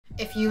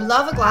If you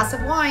love a glass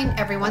of wine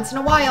every once in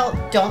a while,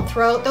 don't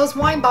throw out those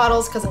wine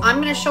bottles because I'm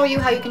going to show you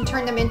how you can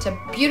turn them into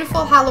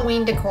beautiful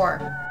Halloween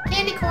decor.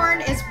 Candy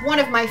corn is one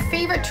of my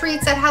favorite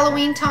treats at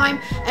Halloween time,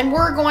 and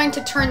we're going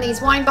to turn these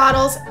wine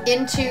bottles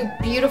into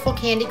beautiful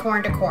candy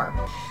corn decor.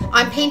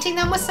 I'm painting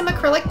them with some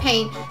acrylic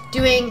paint,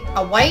 doing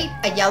a white,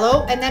 a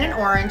yellow, and then an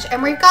orange,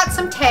 and we've got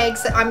some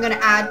tags that I'm going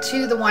to add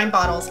to the wine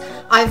bottles.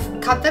 I've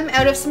cut them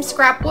out of some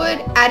scrap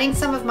wood, adding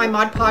some of my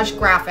Mod Podge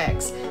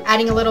graphics,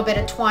 adding a little bit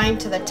of twine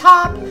to the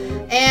top,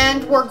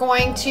 and we're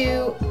going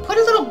to put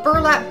a little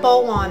burlap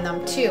bow on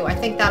them too. I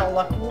think that'll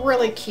look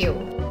really cute.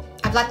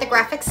 I've let the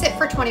graphics sit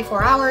for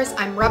 24 hours.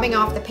 I'm rubbing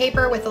off the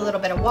paper with a little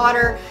bit of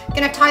water.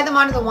 Gonna tie them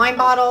onto the wine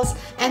bottles,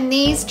 and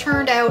these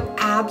turned out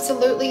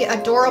absolutely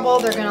adorable.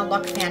 They're gonna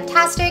look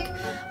fantastic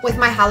with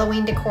my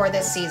Halloween decor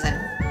this season.